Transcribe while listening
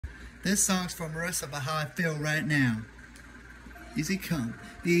This song's for Marissa about how I feel right now. Easy come,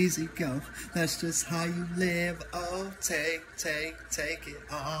 easy go, that's just how you live. Oh, take it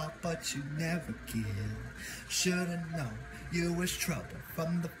all, but you never give. Should've known you was trouble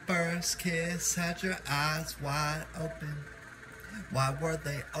from the first kiss. Had your eyes wide open, why were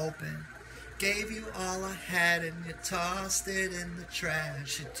they open? Gave you all I had and you tossed it in the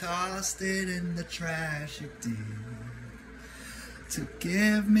trash. You tossed it in the trash, you did. To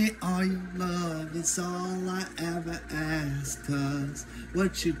give me all your love is all I ever ask. Cause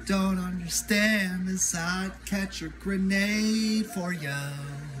what you don't understand is I'd catch a grenade for you.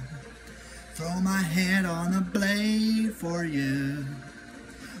 Throw my hand on a blade for you.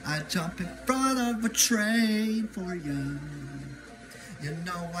 I'd jump in front of a train for you. You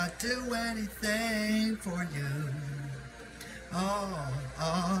know I'd do anything for you. Oh,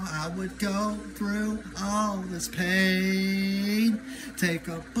 I would go through all this pain. Take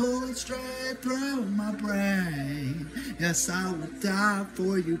a bullet straight through my brain. Yes, I would die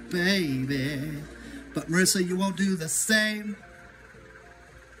for you, baby. But Marissa, you won't do the same.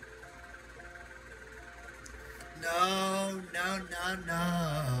 No, no, no,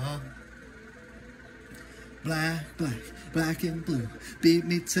 no. Black, black and blue. Beat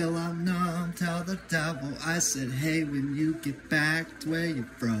me till I'm numb. Tell the devil I said, hey, when you get back to where you're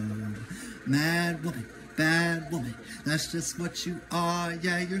from. Mad woman, bad woman, that's just what you are.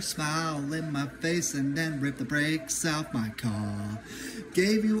 Yeah, your smile in my face and then rip the brakes off my car.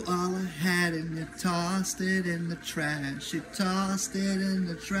 Gave you all I had and you tossed it in the trash. You tossed it in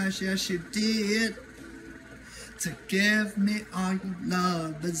the trash, yes you did. To give me all your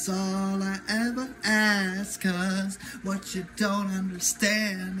love is all I ever ask. Cause what you don't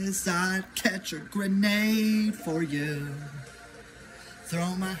understand is I'd catch a grenade for you.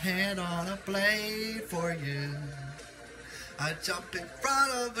 Throw my hand on a blade for you. I'd jump in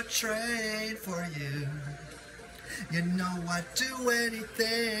front of a train for you. You know I'd do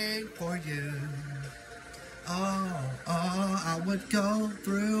anything for you. Oh, I would go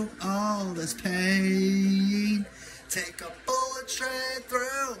through all this pain. Take a bullet straight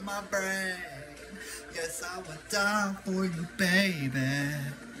through my brain. Yes, I would die for you, baby.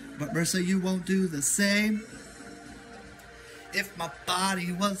 But Marissa, you won't do the same. If my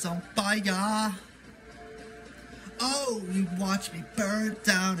body was on fire, oh, you'd watch me burn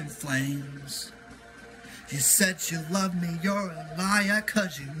down in flames. You said you loved me, you're a liar,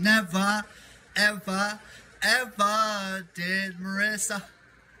 cause you never, ever did, Marissa.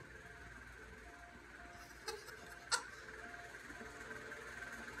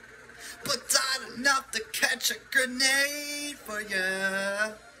 But not enough to catch a grenade for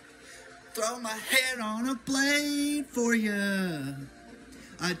you. Throw my hand on a blade for you.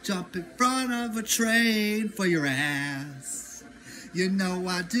 I'd jump in front of a train for your ass. You know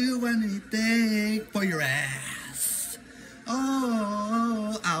I'd do anything for your ass.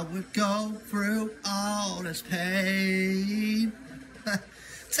 Oh, I would go through all this pain.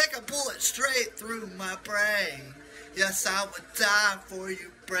 Take a bullet straight through my brain. Yes, I would die for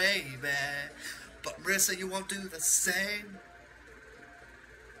you, baby. But Marissa, you won't do the same.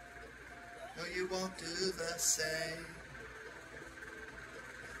 No, you won't do the same.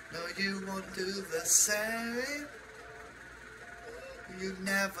 No, you won't do the same. You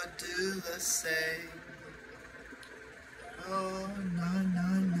never do the same. Oh, no, no,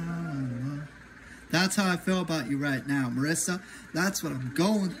 no. That's how I feel about you right now, Marissa. That's what I'm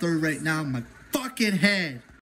going through right now in my fucking head.